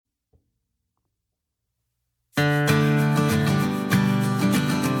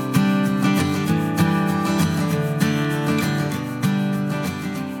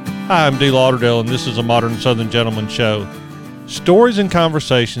Hi, I'm Dee Lauderdale, and this is a Modern Southern Gentleman show. Stories and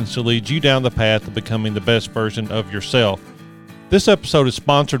conversations to lead you down the path of becoming the best version of yourself. This episode is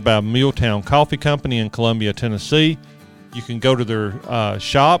sponsored by Muletown Coffee Company in Columbia, Tennessee. You can go to their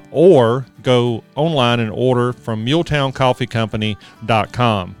shop or go online and order from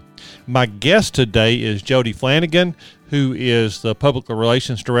MuletownCoffeeCompany.com. My guest today is Jody Flanagan, who is the Public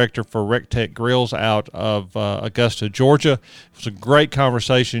Relations Director for RecTech Grills out of Augusta, Georgia. It was a great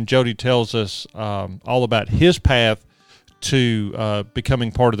conversation. Jody tells us all about his path to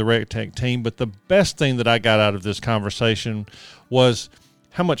becoming part of the RecTech team. But the best thing that I got out of this conversation was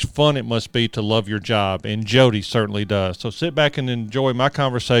how much fun it must be to love your job, and Jody certainly does. So sit back and enjoy my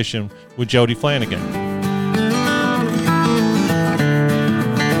conversation with Jody Flanagan.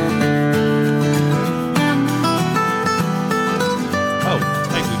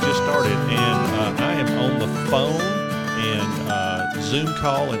 Zoom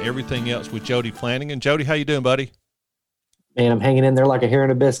call and everything else with Jody Flanagan. Jody, how you doing, buddy? Man, I'm hanging in there like a hair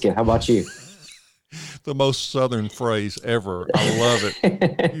in a biscuit. How about you? The most Southern phrase ever. I love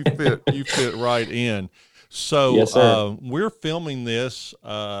it. You fit right in. So yes, we're filming this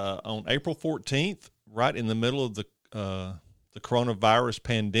on April 14th, right in the middle of the coronavirus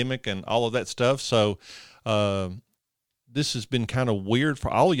pandemic and all of that stuff. So this has been kind of weird for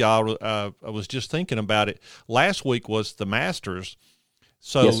all of y'all. I was just thinking about it. Last week was the Masters.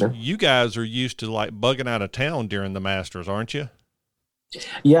 So yes, you guys are used to like bugging out of town during the Masters, aren't you?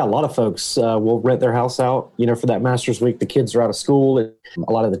 Yeah, a lot of folks will rent their house out, for that Masters week. The kids are out of school. And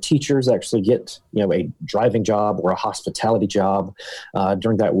a lot of the teachers actually get, a driving job or a hospitality job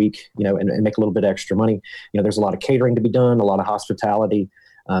during that week, and make a little bit extra money. There's a lot of catering to be done, a lot of hospitality.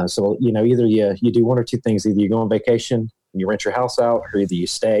 So, either you do one or two things. Either you go on vacation and you rent your house out, or either you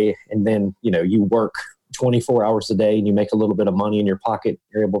stay and then, you work 24 hours a day and you make a little bit of money in your pocket.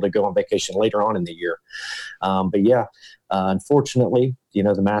 You're able to go on vacation later on in the year. But yeah, unfortunately,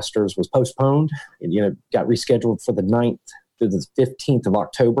 the Masters was postponed and, got rescheduled for the 9th through the 15th of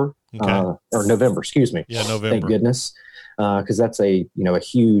October, or November, excuse me. Yeah, November. Thank goodness. Cause that's a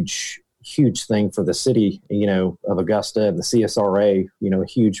huge thing for the city, of Augusta and the CSRA, a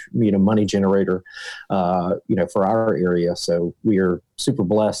huge, money generator, for our area. So we are super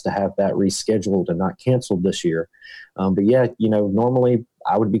blessed to have that rescheduled and not canceled this year. But yeah, normally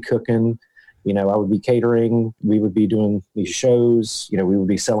I would be cooking, I would be catering. We would be doing these shows, we would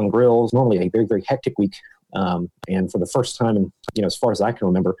be selling grills, normally a very, very hectic week. And for the first time, in, as far as I can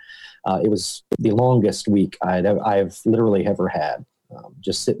remember, it was the longest week I've literally ever had.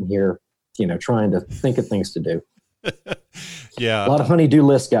 Just sitting here, trying to think of things to do. Yeah. A lot of honey-do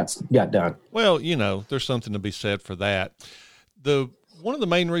lists got done. Well, there's something to be said for that. One of the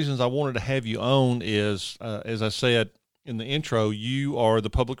main reasons I wanted to have you on is, as I said in the intro, you are the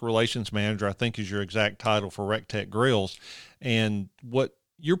public relations manager, I think is your exact title for RecTech Grills. And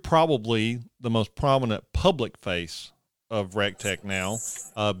you're probably the most prominent public face of RecTech now,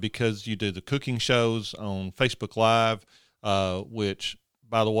 because you do the cooking shows on Facebook Live, which,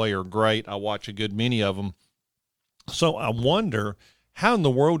 by the way, are great. I watch a good many of them. So I wonder, how in the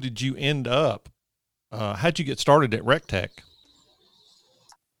world did you end up? How'd you get started at RecTech?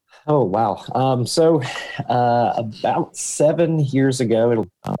 Oh, wow. So about 7 years ago,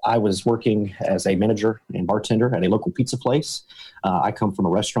 I was working as a manager and bartender at a local pizza place. I come from a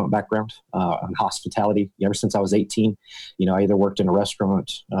restaurant background on hospitality. Ever since I was 18, I either worked in a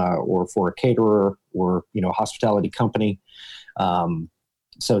restaurant or for a caterer or, a hospitality company.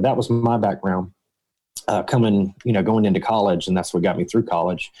 So that was my background going into college, and that's what got me through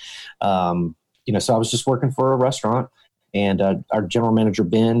college. So I was just working for a restaurant, and our general manager,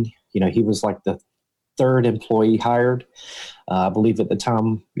 Ben, he was like the third employee hired. I believe at the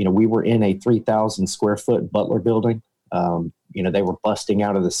time, we were in a 3,000 square foot Butler building. They were busting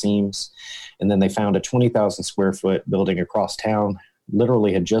out of the seams, and then they found a 20,000 square foot building across town,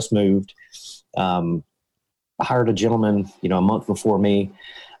 literally had just moved. I hired a gentleman, a month before me.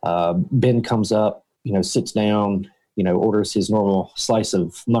 Ben comes up, sits down, orders his normal slice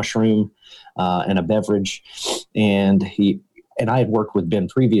of mushroom and a beverage. And I had worked with Ben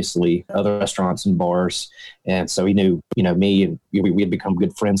previously, other restaurants and bars. And so he knew, me, and we had become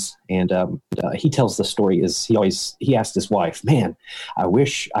good friends. And he tells the story is he asked his wife, man, I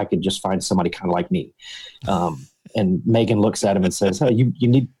wish I could just find somebody kind of like me. And Megan looks at him and says, oh, you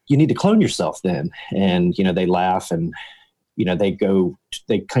need to clone yourself then. And, they laugh and, they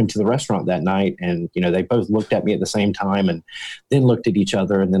came to the restaurant that night and, they both looked at me at the same time and then looked at each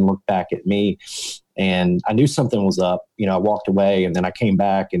other and then looked back at me. And I knew something was up. I walked away and then I came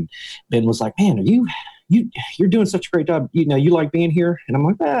back and Ben was like, man, are you you're doing such a great job. You like being here. And I'm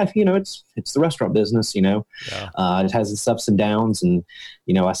like, it's the restaurant business, Yeah. it has its ups and downs, and,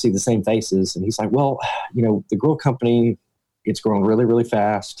 I see the same faces. And he's like, well, the grill company, it's growing really, really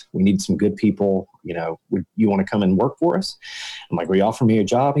fast. We need some good people. Would you want to come and work for us? I'm like, will you offer me a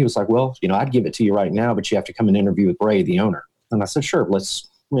job? He was like, well, I'd give it to you right now, but you have to come and interview with Ray, the owner. And I said, sure, let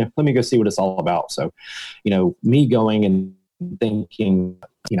me go see what it's all about. So, me going and thinking,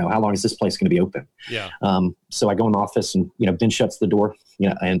 how long is this place going to be open? Yeah. So I go in the office, and, Ben shuts the door,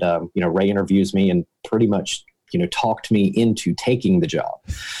 and, Ray interviews me and pretty much, talked me into taking the job.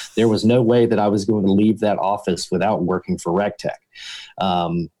 There was no way that I was going to leave that office without working for RegTech.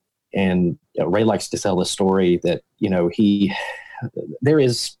 And Ray likes to tell the story that, there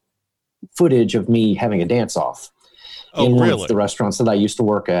is footage of me having a dance off in one of the restaurants that I used to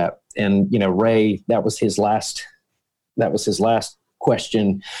work at. And, Ray, that was his last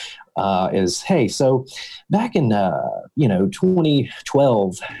question, is, hey, so back in,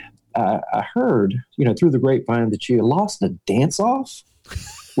 2012, I heard, through the grapevine that you lost a dance off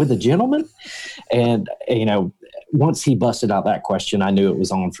with a gentleman. And, once he busted out that question, I knew it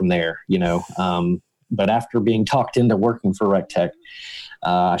was on from there, but after being talked into working for RegTech,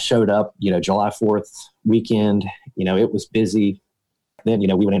 I showed up, July 4th weekend, it was busy. Then,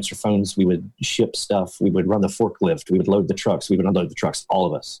 we would answer phones, we would ship stuff, we would run the forklift, we would load the trucks, we would unload the trucks, all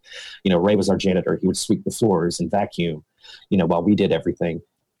of us. Ray was our janitor. He would sweep the floors and vacuum, while we did everything.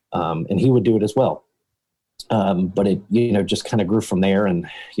 And he would do it as well. But it, just kind of grew from there. And,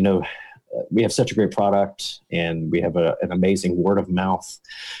 we have such a great product, and we have an amazing word of mouth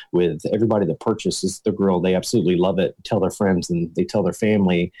with everybody that purchases the grill. They absolutely love it, tell their friends, and they tell their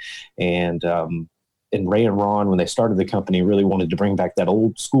family. And Ray and Ron, when they started the company, really wanted to bring back that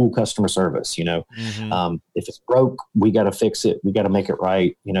old school customer service. Mm-hmm. If it's broke, we got to fix it. We got to make it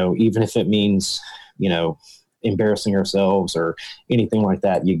right. Even if it means, embarrassing ourselves or anything like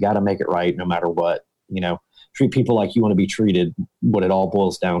that, you got to make it right no matter what. Treat people like you want to be treated, what it all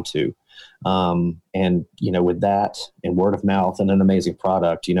boils down to. And with that and word of mouth and an amazing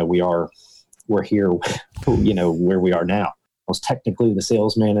product, we're here, where we are now. I was technically the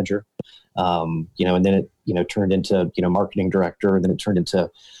sales manager, and then it, turned into, marketing director, and then it turned into,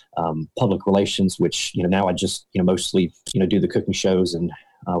 public relations, which, now I just, mostly, do the cooking shows, and,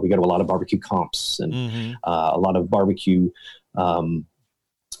 we go to a lot of barbecue comps and, Mm-hmm. A lot of barbecue,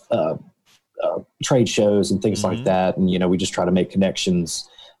 trade shows and things Mm-hmm. like that. And, we just try to make connections,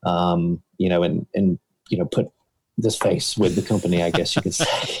 and put this face with the company, I guess you could say,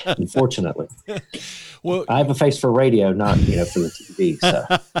 unfortunately. Well, I have a face for radio, not, for the TV. So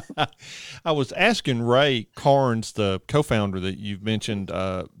I was asking Ray Carnes, the co-founder that you've mentioned,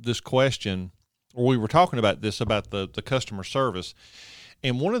 this question, or we were talking about this, about the customer service.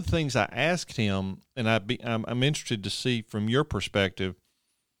 And one of the things I asked him, and I'm interested to see from your perspective,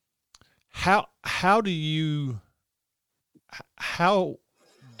 how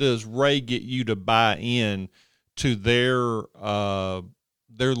does Ray get you to buy in to their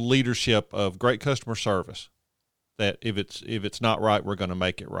leadership of great customer service, that if it's not right, we're going to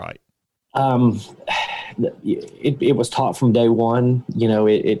make it right? It was taught from day one.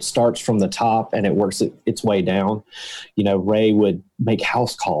 It starts from the top and it works its way down. Ray would make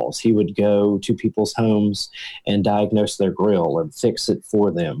house calls. He would go to people's homes and diagnose their grill and fix it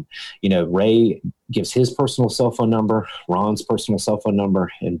for them. Ray gives his personal cell phone number, Ron's personal cell phone number,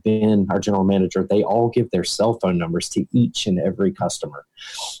 and Ben, our general manager, they all give their cell phone numbers to each and every customer.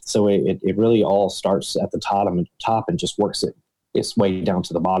 So it really all starts at the top and just works its way down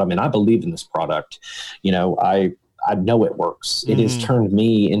to the bottom. And I believe in this product. I know it works. It has turned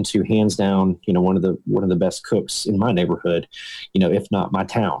me into, hands down, one of the best cooks in my neighborhood, if not my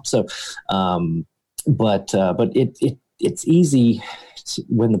town. So, but it's easy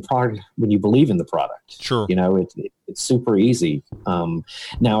when you believe in the product. Sure. It's super easy.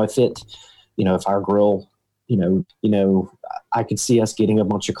 Now if our grill, I could see us getting a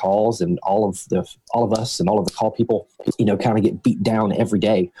bunch of calls, and all of us and all of the call people, kind of get beat down every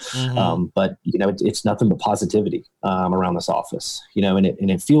day. Mm-hmm. But it's nothing but positivity around this office, and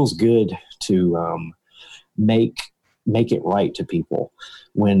it feels good to make it right to people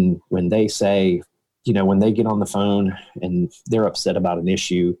when they say, when they get on the phone and they're upset about an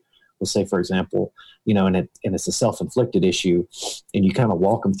issue. We'll say, for example, and it's a self-inflicted issue, and you kind of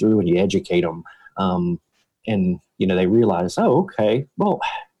walk them through and you educate them. And, they realize, oh, okay, well,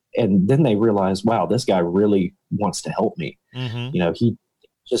 and then they realize, wow, this guy really wants to help me. Mm-hmm. He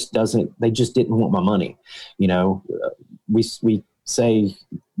just doesn't, they just didn't want my money. We say,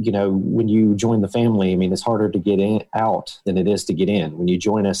 when you join the family, I mean, it's harder to get out than it is to get in. When you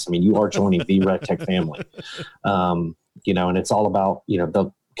join us, I mean, you are joining the RecTech family, and it's all about,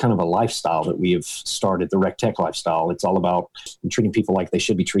 the kind of a lifestyle that we have started, the RecTech lifestyle. It's all about treating people like they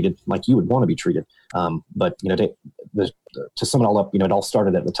should be treated, like you would want to be treated. But, to sum it all up, it all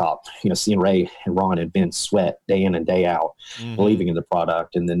started at the top, seeing Ray and Ron and Ben sweat day in and day out, believing in the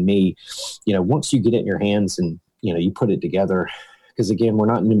product. And then me, once you get it in your hands and, you put it together, because again, we're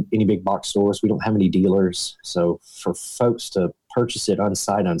not in any big box stores. We don't have any dealers. So for folks to purchase it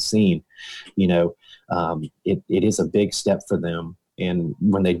unsight, unseen, it is a big step for them. And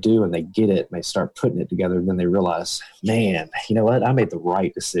when they do and they get it and they start putting it together, then they realize, man, you know what? I made the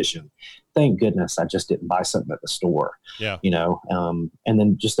right decision. Thank goodness I just didn't buy something at the store. Yeah. And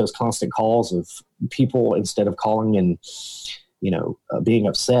then just those constant calls of people, instead of calling and, being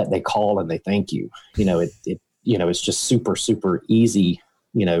upset, they call and they thank you. It's just super, super easy,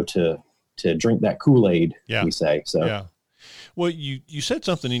 to drink that Kool-Aid, we say. So, yeah. Well, you said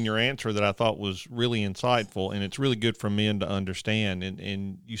something in your answer that I thought was really insightful, and it's really good for men to understand.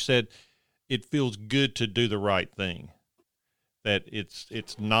 And you said it feels good to do the right thing. That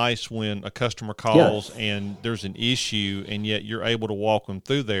it's nice when a customer calls and there's an issue, and yet you're able to walk them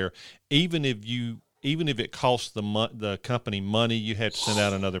through there, even if it costs the company money, you have to send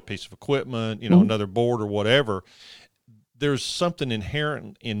out another piece of equipment, another board or whatever. There's something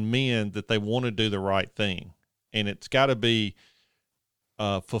inherent in men that they want to do the right thing. And it's got to be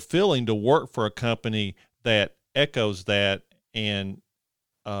fulfilling to work for a company that echoes that and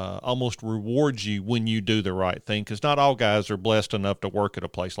almost rewards you when you do the right thing, because not all guys are blessed enough to work at a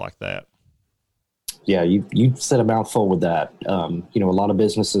place like that. Yeah, you said a mouthful with that. A lot of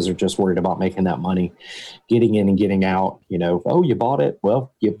businesses are just worried about making that money, getting in and getting out. Oh, you bought it.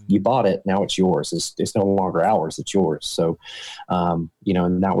 Well, you bought it. Now it's yours. It's no longer ours. It's yours. So, and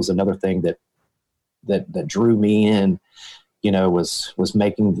that was another thing that drew me in, was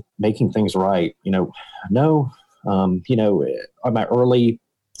making things right. On my early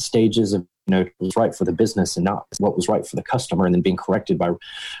stages of, it was right for the business and not what was right for the customer, and then being corrected by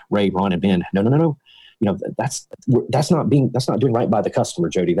Ray, Ron, and Ben. No. That's not doing right by the customer,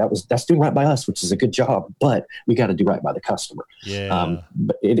 Jody. That's doing right by us, which is a good job, but we got to do right by the customer. Yeah.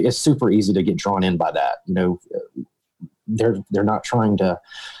 But it is super easy to get drawn in by that. They're not trying to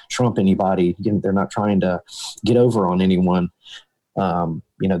trump anybody. They're not trying to get over on anyone.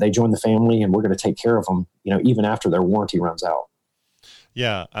 They join the family, and we're going to take care of them, even after their warranty runs out.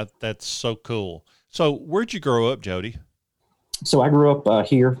 Yeah, that's so cool. So where'd you grow up, Jody? So I grew up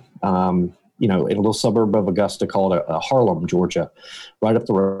here, in a little suburb of Augusta called Harlem, Georgia, right up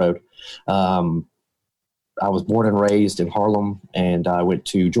the road. I was born and raised in Harlem, and I went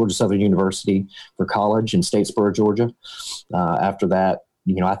to Georgia Southern University for college in Statesboro, Georgia. After that,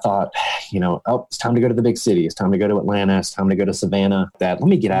 I thought, it's time to go to the big city. It's time to go to Atlanta. It's time to go to Savannah. Let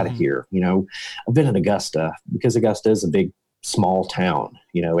me get out of here. I've been in Augusta because Augusta is a big, small town.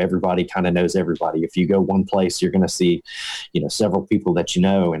 Everybody kind of knows everybody. If you go one place, you're going to see, several people that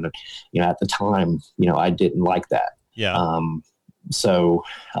And, at the time, I didn't like that. Yeah. So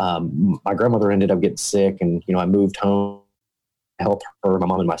my grandmother ended up getting sick, and, I moved home to help her, my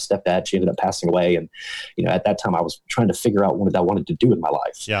mom and my stepdad. She ended up passing away. And, at that time I was trying to figure out what I wanted to do with my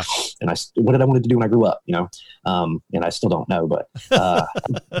life. Yeah. And what did I want to do when I grew up, and I still don't know, but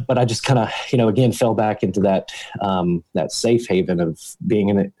I just kind of, again, fell back into that safe haven of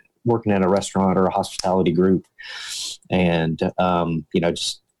being working in a restaurant or a hospitality group. And,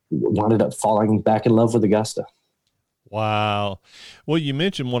 just wound up falling back in love with Augusta. Wow. Well, you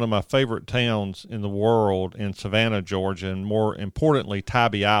mentioned one of my favorite towns in the world in Savannah, Georgia, and more importantly,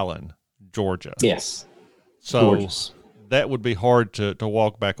 Tybee Island, Georgia. Yes. So gorgeous. That would be hard to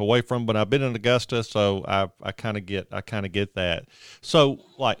walk back away from, but I've been in Augusta, so I kind of get that. So,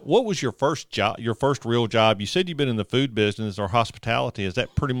 what was your first job, your first real job? You said you've been in the food business or hospitality. Is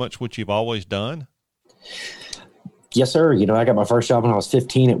that pretty much what you've always done? Yes, sir. I got my first job when I was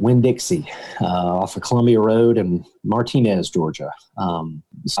 15 at Winn-Dixie off of Columbia Road in Martinez, Georgia.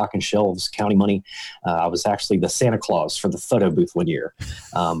 Stocking shelves, counting money. I was actually the Santa Claus for the photo booth one year.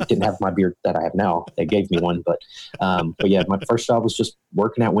 Didn't have my beard that I have now. They gave me one. But yeah, my first job was just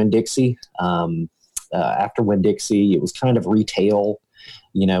working at Winn-Dixie. After Winn-Dixie, it was kind of retail,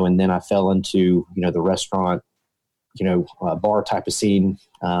 and then I fell into, the restaurant, bar type of scene,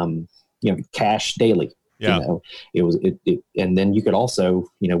 cash daily. Yeah. It was, and then you could also,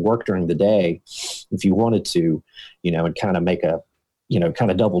 work during the day if you wanted to, and kind of make a, kind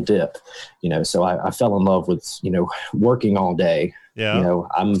of double dip, so I fell in love with, working all day. Yeah.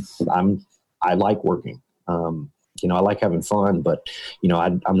 I like working. I like having fun, but,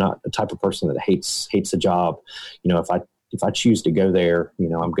 I'm not the type of person that hates a job. If I choose to go there,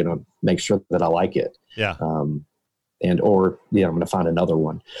 I'm going to make sure that I like it. Yeah. I'm going to find another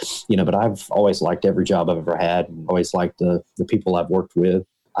one, but I've always liked every job I've ever had, and always liked the people I've worked with.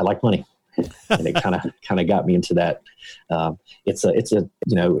 I like money. And it kind of got me into that. It's a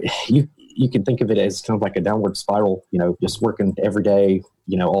you can think of it as kind of like a downward spiral, just working every day,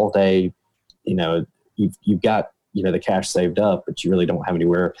 all day, you've got, the cash saved up, but you really don't have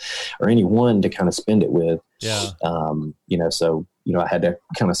anywhere or anyone to kind of spend it with. Yeah. So, I had to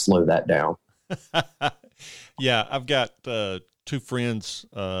kind of slow that down. Yeah. I've got, two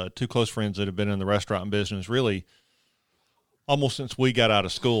close friends that have been in the restaurant business really almost since we got out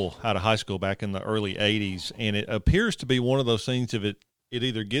of high school back in the early 80s. And it appears to be one of those things, if it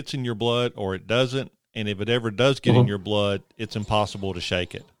either gets in your blood or it doesn't. And if it ever does get in your blood, it's impossible to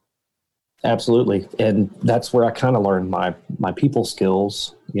shake it. Absolutely. And that's where I kind of learned my people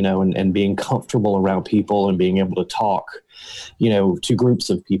skills, and being comfortable around people and being able to talk, to groups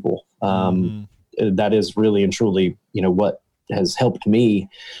of people. That is really and truly, what has helped me,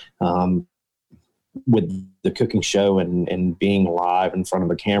 with the cooking show and being live in front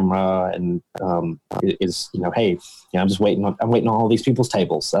of a camera and, is, hey, I'm just waiting on all these people's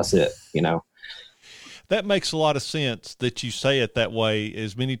tables. That's it. That makes a lot of sense that you say it that way.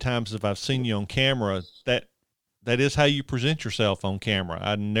 As many times as I've seen you on camera, that is how you present yourself on camera.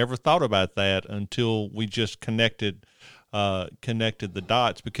 I never thought about that until we just connected the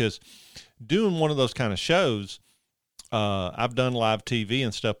dots, because doing one of those kind of shows, I've done live TV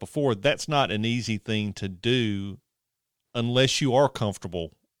and stuff before. That's not an easy thing to do unless you are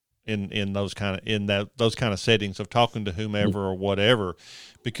comfortable in those kind of settings of talking to whomever or whatever,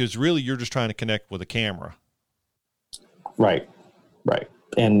 because really you're just trying to connect with a camera. Right.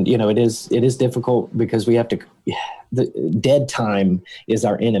 And, it is difficult because we have to, the dead time is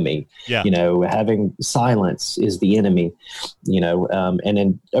our enemy. Yeah. Having silence is the enemy, and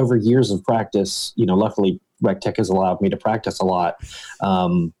then over years of practice, luckily RecTech has allowed me to practice a lot.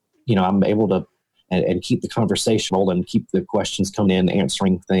 I'm able to, and keep the conversational and keep the questions coming in,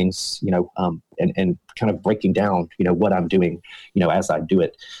 answering things, and kind of breaking down, what I'm doing, as I do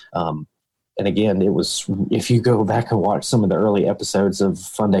it. And again, it was, if you go back and watch some of the early episodes of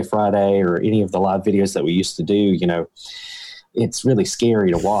Fun Day Friday or any of the live videos that we used to do, it's really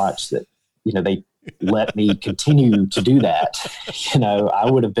scary to watch that, they let me continue to do that.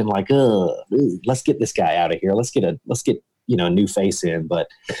 I would have been like, let's get this guy out of here. Let's get a new face in, but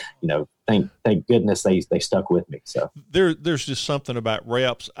thank goodness they stuck with me. So there's just something about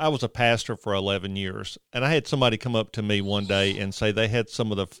reps. I was a pastor for 11 years, and I had somebody come up to me one day and say they had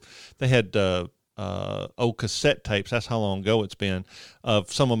old cassette tapes. That's how long ago it's been,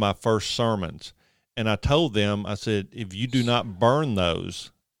 of some of my first sermons. And I told them, I said, if you do not burn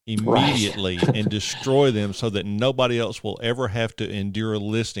those immediately and destroy them so that nobody else will ever have to endure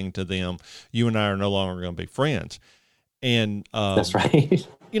listening to them, you and I are no longer going to be friends. And that's right.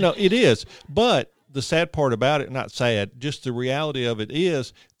 It is. But the sad part about it, not sad, just the reality of it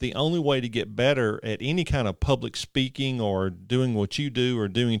is the only way to get better at any kind of public speaking or doing what you do or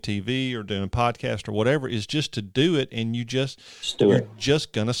doing TV or doing podcast or whatever is just to do it. And you're just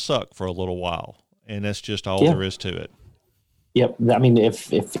going to suck for a little while. And that's just all there is to it. Yep. I mean,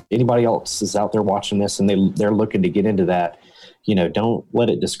 if anybody else is out there watching this and they're looking to get into that, don't let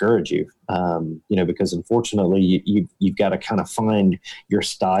it discourage you, because unfortunately you've got to kind of find your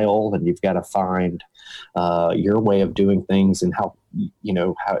style, and you've got to find your way of doing things, and how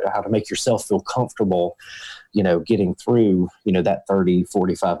to make yourself feel comfortable, getting through, that 30,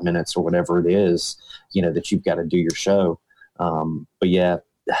 45 minutes or whatever it is, that you've got to do your show. But yeah,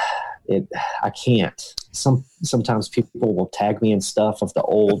 I can't. Sometimes people will tag me in stuff of the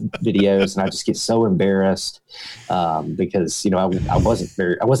old videos, and I just get so embarrassed because I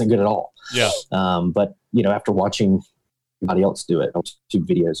wasn't good at all. Yeah. But after watching somebody else do it, YouTube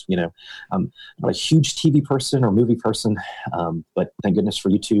videos, I'm not a huge TV person or movie person, but thank goodness for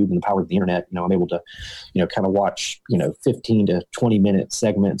YouTube and the power of the internet. I'm able to, kind of watch 15 to 20 minute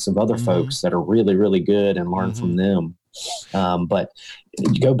segments of other folks that are really, really good and learn from them. But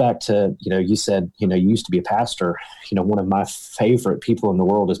you go back to, you said, you used to be a pastor. One of my favorite people in the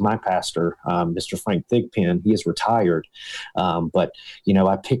world is my pastor, Mr. Frank Thigpen. He is retired. But,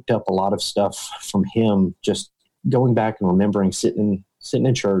 I picked up a lot of stuff from him, just going back and remembering sitting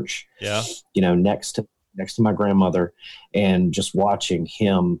in church, next to my grandmother, and just watching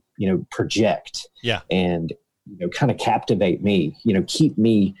him, project and, kind of captivate me, keep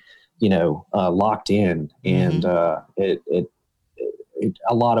me, locked in. And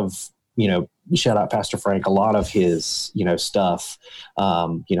a lot of shout out Pastor Frank, a lot of his, stuff,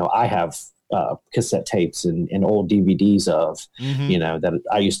 I have cassette tapes and old DVDs of, that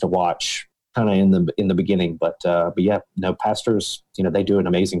I used to watch kind of in the beginning, but yeah, pastors, they do an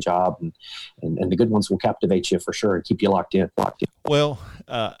amazing job, and the good ones will captivate you for sure and keep you locked in. Well,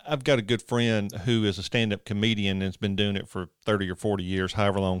 I've got a good friend who is a stand-up comedian and has been doing it for 30 or 40 years,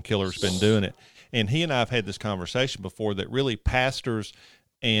 however long Killer's been doing it. And he and I have had this conversation before that really pastors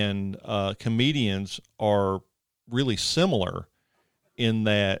and comedians are really similar in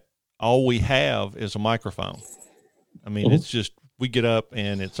that all we have is a microphone. I mean, It's just, we get up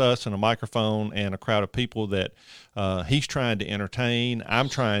and it's us and a microphone and a crowd of people that he's trying to entertain. I'm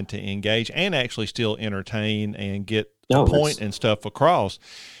trying to engage and actually still entertain and get the point and stuff across.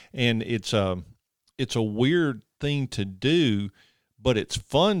 And it's a weird thing to do, but it's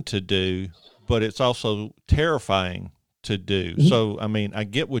fun to do, but it's also terrifying to do. Mm-hmm. So, I mean, I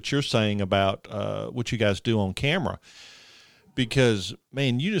get what you're saying about what you guys do on camera. Because,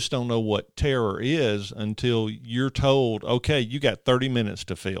 man, you just don't know what terror is until you're told, okay, you got 30 minutes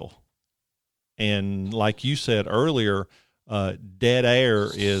to fill. And like you said earlier, dead air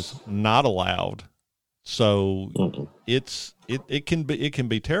is not allowed. So it can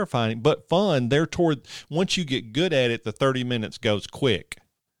be terrifying, but fun. Once you get good at it, the 30 minutes goes quick.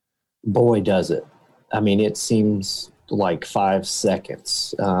 Boy, does it. I mean, it seems like 5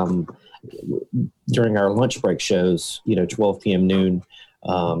 seconds. During our lunch break shows, 12 p.m. noon,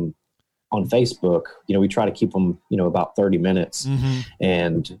 on Facebook, we try to keep them, about 30 minutes. Mm-hmm.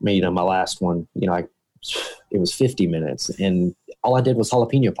 And my last one, it was 50 minutes, and all I did was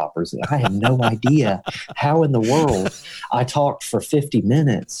jalapeno poppers. I had no idea how in the world I talked for 50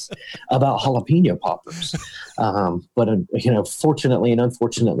 minutes about jalapeno poppers. But fortunately and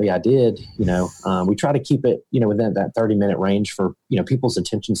unfortunately I did, we try to keep it, within that 30-minute range for, people's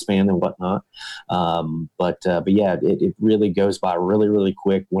attention span and whatnot. But yeah, it really goes by really, really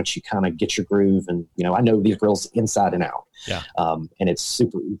quick once you kind of get your groove. And, I know these girls inside and out. Yeah. And it's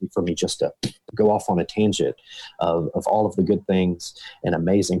super easy for me just to go off on a tangent of all of the good things and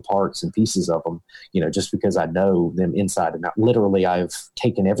amazing parts and pieces of them, just because I know them inside and out. Literally, I've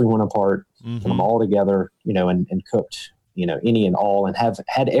taken everyone apart, put them all together, and cooked, any and all, and have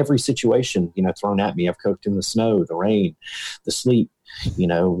had every situation, thrown at me. I've cooked in the snow, the rain, the sleet,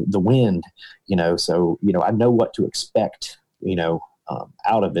 the wind, so, I know what to expect,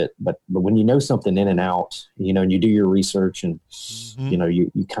 out of it. But when you know something in and out, and you do your research and,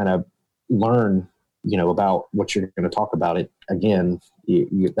 you kind of learn, about what you're going to talk about it. Again,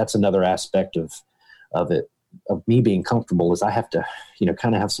 that's another aspect of it, of me being comfortable, is I have to,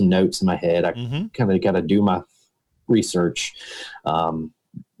 kind of have some notes in my head. I kind of got to do my research.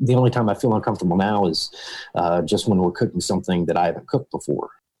 The only time I feel uncomfortable now is just when we're cooking something that I haven't cooked before.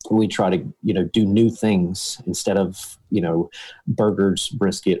 We try to, do new things instead of, burgers,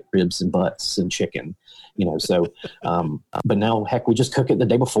 brisket, ribs, and butts and chicken, so, but now, heck, we just cook it the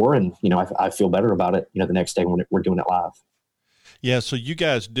day before, and, I feel better about it, the next day when we're doing it live. Yeah. So you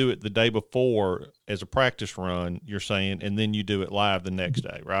guys do it the day before as a practice run, you're saying, and then you do it live the next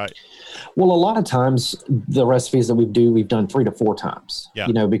day, right? Well, a lot of times the recipes that we've done 3 to 4 times,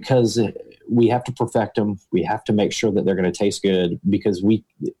 because we have to perfect them. We have to make sure that they're going to taste good, because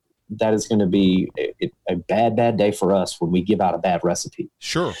that is going to be a bad day for us when we give out a bad recipe.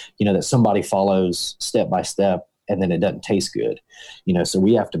 Sure. That somebody follows step by step and then it doesn't taste good, so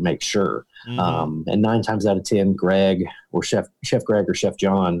we have to make sure. And 9 times out of 10, Greg or Chef Greg or Chef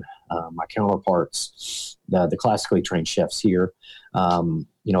John, my counterparts, the classically trained chefs here, a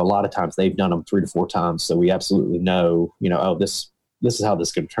lot of times they've done them 3 to 4 times. So we absolutely know, this is how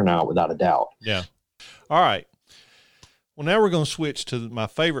this could turn out without a doubt. Yeah. All right. Well, now we're going to switch to my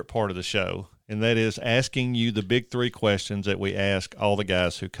favorite part of the show, and that is asking you the big 3 questions that we ask all the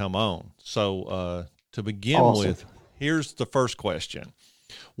guys who come on. So to begin with, here's the first question.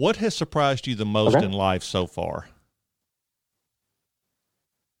 What has surprised you the most in life so far?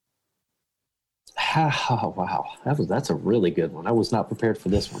 Oh, wow. That's a really good one. I was not prepared for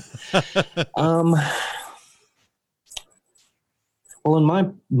this one. Well,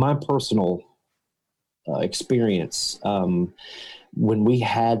 in my personal experience, when we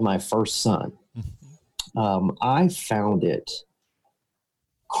had my first son, I found it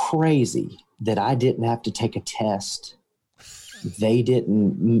crazy that I didn't have to take a test. They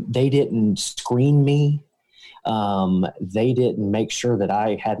didn't screen me. They didn't make sure that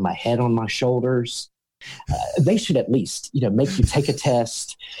I had my head on my shoulders. They should at least, make you take a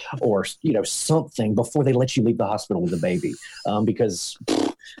test or, something before they let you leave the hospital with the baby. Because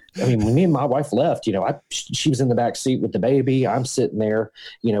I mean, when me and my wife left, she was in the back seat with the baby. I'm sitting there,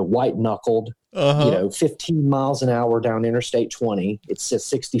 white knuckled, 15 miles an hour down Interstate 20. It says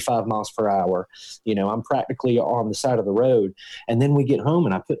 65 miles per hour. I'm practically on the side of the road. And then we get home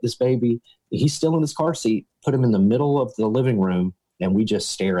and I put this baby, he's still in his car seat, put him in the middle of the living room, and we just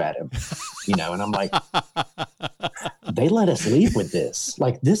stare at him, and I'm like, they let us leave with this.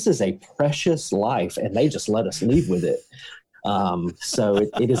 Like, this is a precious life, and they just let us leave with it. So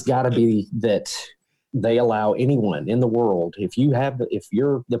it has got to be that they allow anyone in the world, if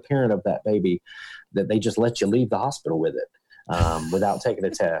you're the parent of that baby, that they just let you leave the hospital with it without taking a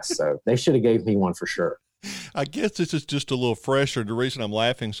test. So they should have gave me one for sure. I guess this is just a little fresher. The reason I'm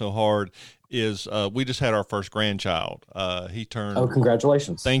laughing so hard is we just had our first grandchild. He turned. Oh,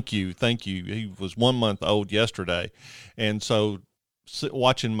 congratulations. Thank you. He was 1 month old yesterday. And so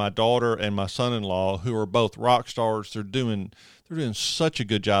watching my daughter and my son-in-law, who are both rock stars, they're doing such a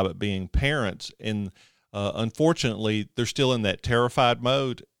good job at being parents. And unfortunately, they're still in that terrified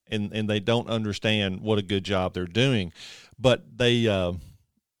mode, and they don't understand what a good job they're doing. But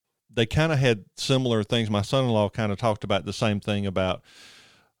they kind of had similar things. My son-in-law kind of talked about the same thing about,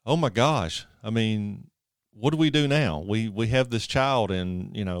 oh my gosh, I mean, what do we do now? We have this child,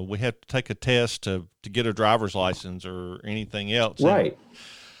 and we have to take a test to get a driver's license or anything else. Right. And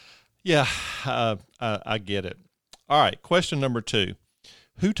yeah, I get it. All right. Question number 2.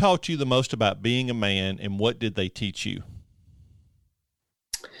 Who taught you the most about being a man, and what did they teach you?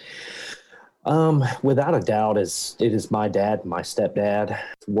 Without a doubt, it is my dad, my stepdad.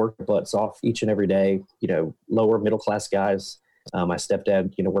 Worked their butts off each and every day. Lower middle class guys. My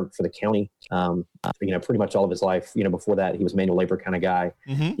stepdad, worked for the county. Pretty much all of his life. Before that, he was a manual labor kind of guy.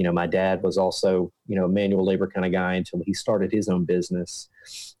 Mm-hmm. My dad was also, a manual labor kind of guy until he started his own business.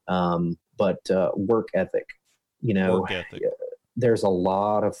 But work ethic. Work ethic. There's a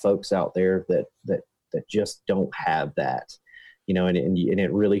lot of folks out there that just don't have that. And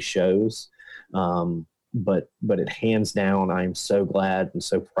it really shows. But it hands down, I'm so glad and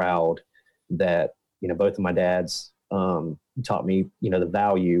so proud that, both of my dads, taught me, the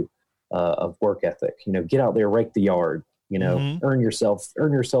value, of work ethic, get out there, rake the yard, Mm-hmm. earn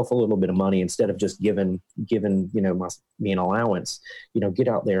yourself a little bit of money instead of just giving, me an allowance, get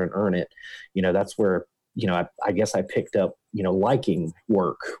out there and earn it. That's where, I guess I picked up, liking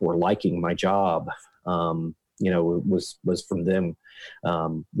work or liking my job, was from them,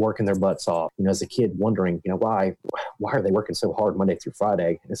 working their butts off, as a kid wondering, why are they working so hard Monday through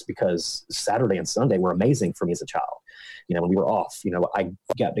Friday? And it's because Saturday and Sunday were amazing for me as a child. When we were off, I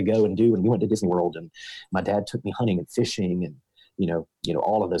got to go and we went to Disney World, and my dad took me hunting and fishing, and,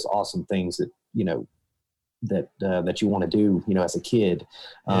 all of those awesome things that, that you want to do, as a kid,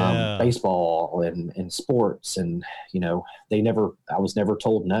 baseball and sports. And, I was never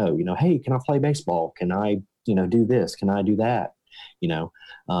told no, hey, can I play baseball? Can I, do this? Can I do that? It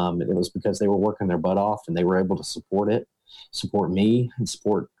was because they were working their butt off, and they were able to support me, and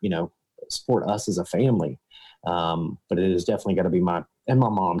support us as a family. But it has definitely got to be my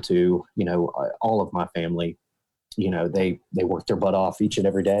mom too, all of my family, they work their butt off each and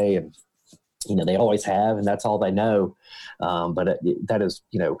every day, and, they always have, and that's all they know. But that is,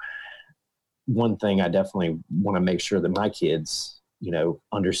 one thing I definitely want to make sure that my kids,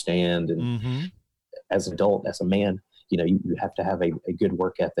 understand. And mm-hmm. as an adult, as a man, you have to have a good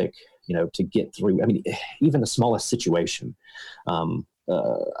work ethic, to get through. I mean, even the smallest situation,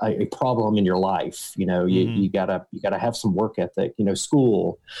 a problem in your life, Mm-hmm. you gotta have some work ethic,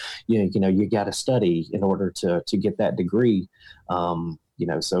 school, you gotta study in order to get that degree. So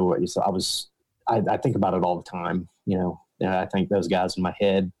I think about it all the time, and I thank those guys in my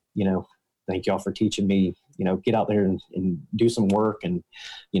head, thank y'all for teaching me, get out there and do some work, and,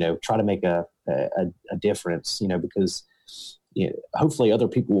 try to make a difference, because hopefully other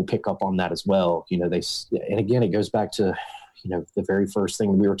people will pick up on that as well. And again, it goes back to, the very first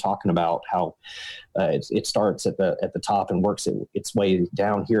thing we were talking about, how it starts at the top and works its way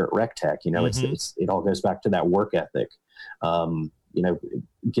down here at RecTech. Mm-hmm. It all goes back to that work ethic.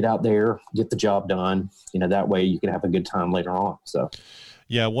 Get out there, get the job done. That way you can have a good time later on. So,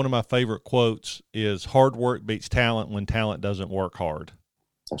 yeah, one of my favorite quotes is "Hard work beats talent when talent doesn't work hard."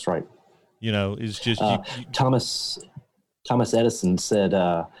 That's right. It's just Thomas Edison said,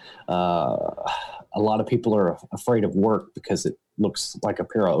 a lot of people are afraid of work because it looks like a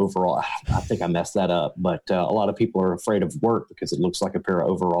pair of overalls. I think I messed that up, but a lot of people are afraid of work because it looks like a pair of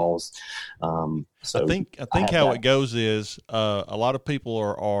overalls. So I think how it goes is a lot of people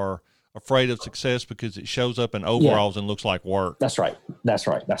are afraid of success because it shows up in overalls and looks like work. That's right.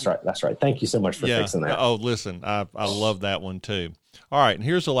 Thank you so much for fixing that. Oh, listen, I love that one too. All right, and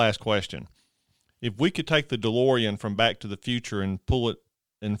here's the last question. If we could take the DeLorean from Back to the Future and pull it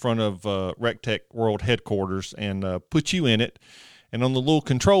in front of RecTech World headquarters and put you in it, and on the little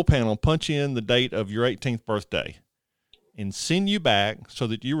control panel, punch in the date of your 18th birthday and send you back so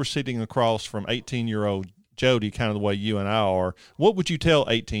that you were sitting across from 18-year-old Jody, kind of the way you and I are, what would you tell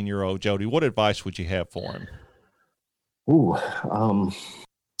 18-year-old Jody? What advice would you have for him? Ooh,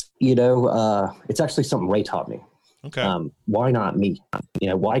 it's actually something Ray taught me. Okay. Why not me?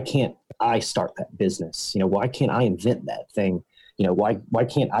 Why can't I start that business? Why can't I invent that thing? Why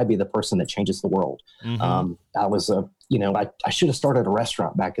can't I be the person that changes the world? Mm-hmm. I was I should have started a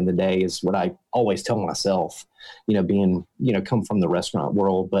restaurant back in the day is what I always tell myself, being, come from the restaurant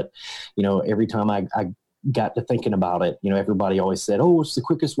world. But, every time I got to thinking about it, everybody always said, oh, it's the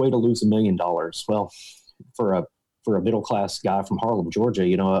quickest way to lose $1 million. Well, for a middle-class guy from Harlem, Georgia,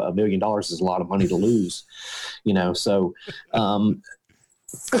 $1 million is a lot of money to lose, so,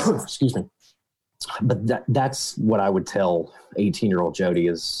 excuse me. But that's what I would tell 18-year-old Jody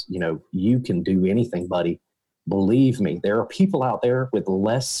is, you can do anything, buddy. Believe me, there are people out there with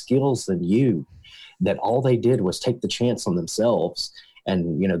less skills than you that all they did was take the chance on themselves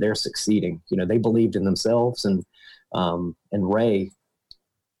and, they're succeeding. They believed in themselves and Ray,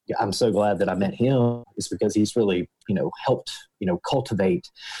 I'm so glad that I met him is because he's really, helped, cultivate,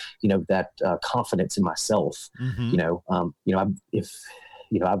 that confidence in myself. Mm-hmm.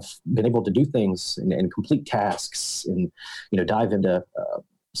 I've been able to do things and complete tasks and, dive into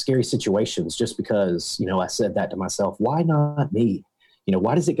scary situations just because, I said that to myself, why not me?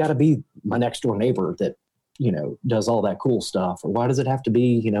 Why does it got to be my next door neighbor that, does all that cool stuff? Or why does it have to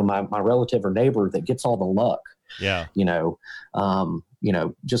be, my relative or neighbor that gets all the luck? Yeah. And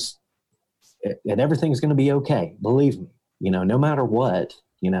everything's going to be okay. Believe me, no matter what,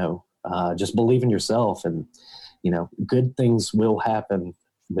 just believe in yourself and, good things will happen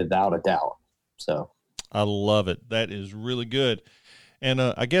without a doubt. So I love it. That is really good. And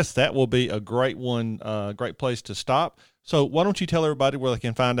I guess that will be a great great place to stop. So why don't you tell everybody where they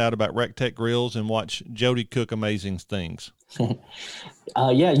can find out about RecTech Grills and watch Jody cook amazing things?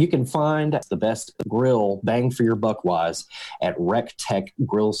 You can find the best grill bang for your buck wise at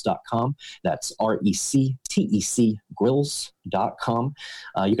rectechgrills.com. That's RECTEC grills.com.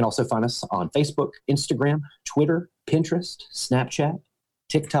 You can also find us on Facebook, Instagram, Twitter, Pinterest, Snapchat,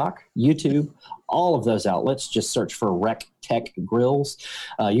 TikTok, YouTube, all of those outlets. Just search for RecTech Grills.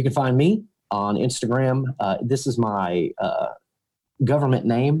 You can find me on Instagram. This is my government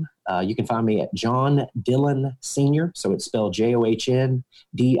name. You can find me at John Dillon Sr. So it's spelled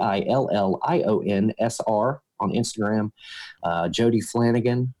JOHNDILLIONSR on Instagram. Jody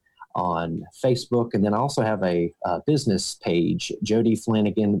Flanagan on Facebook. And then I also have a business page, Jody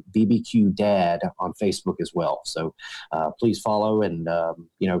Flanagan BBQ Dad on Facebook as well. So please follow and,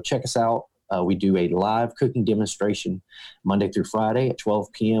 check us out. We do a live cooking demonstration Monday through Friday at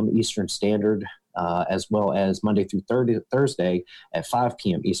 12 p.m. Eastern Standard, as well as Monday through Thursday at 5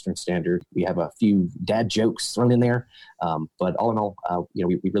 p.m. Eastern Standard. We have a few dad jokes thrown in there. But all in all,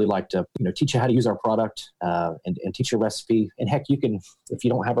 we really like to, teach you how to use our product and teach you a recipe. And heck, you can, if you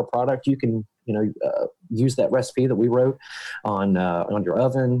don't have a product, you can, use that recipe that we wrote on your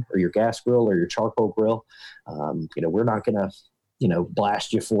oven or your gas grill or your charcoal grill. We're not going to,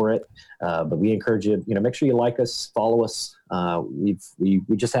 blast you for it. But we encourage you, make sure you like us, follow us. We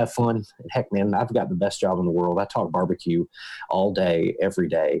just have fun. Heck, man, I've got the best job in the world. I talk barbecue all day, every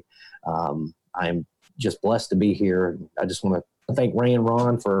day. I'm just blessed to be here. I just want to thank Ray and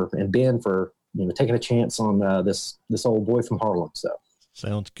Ron and Ben for, taking a chance on this old boy from Harlem. So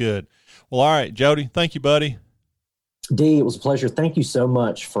sounds good. Well, all right, Jody, thank you, buddy. D, it was a pleasure. Thank you so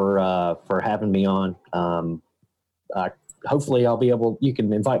much for having me on. Hopefully you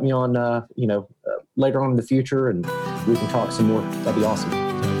can invite me on, later on in the future and we can talk some more. That'd be awesome.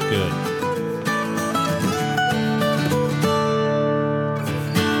 Sounds good.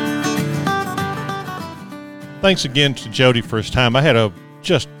 Thanks again to Jody for his time. I had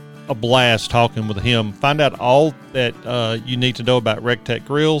just a blast talking with him. Find out all that you need to know about RecTech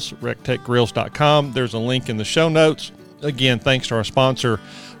Grills, rectechgrills.com. There's a link in the show notes. Again, thanks to our sponsor,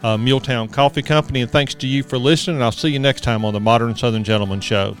 Muletown Coffee Company, and thanks to you for listening. And I'll see you next time on the Modern Southern Gentleman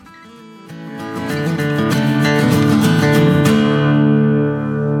Show.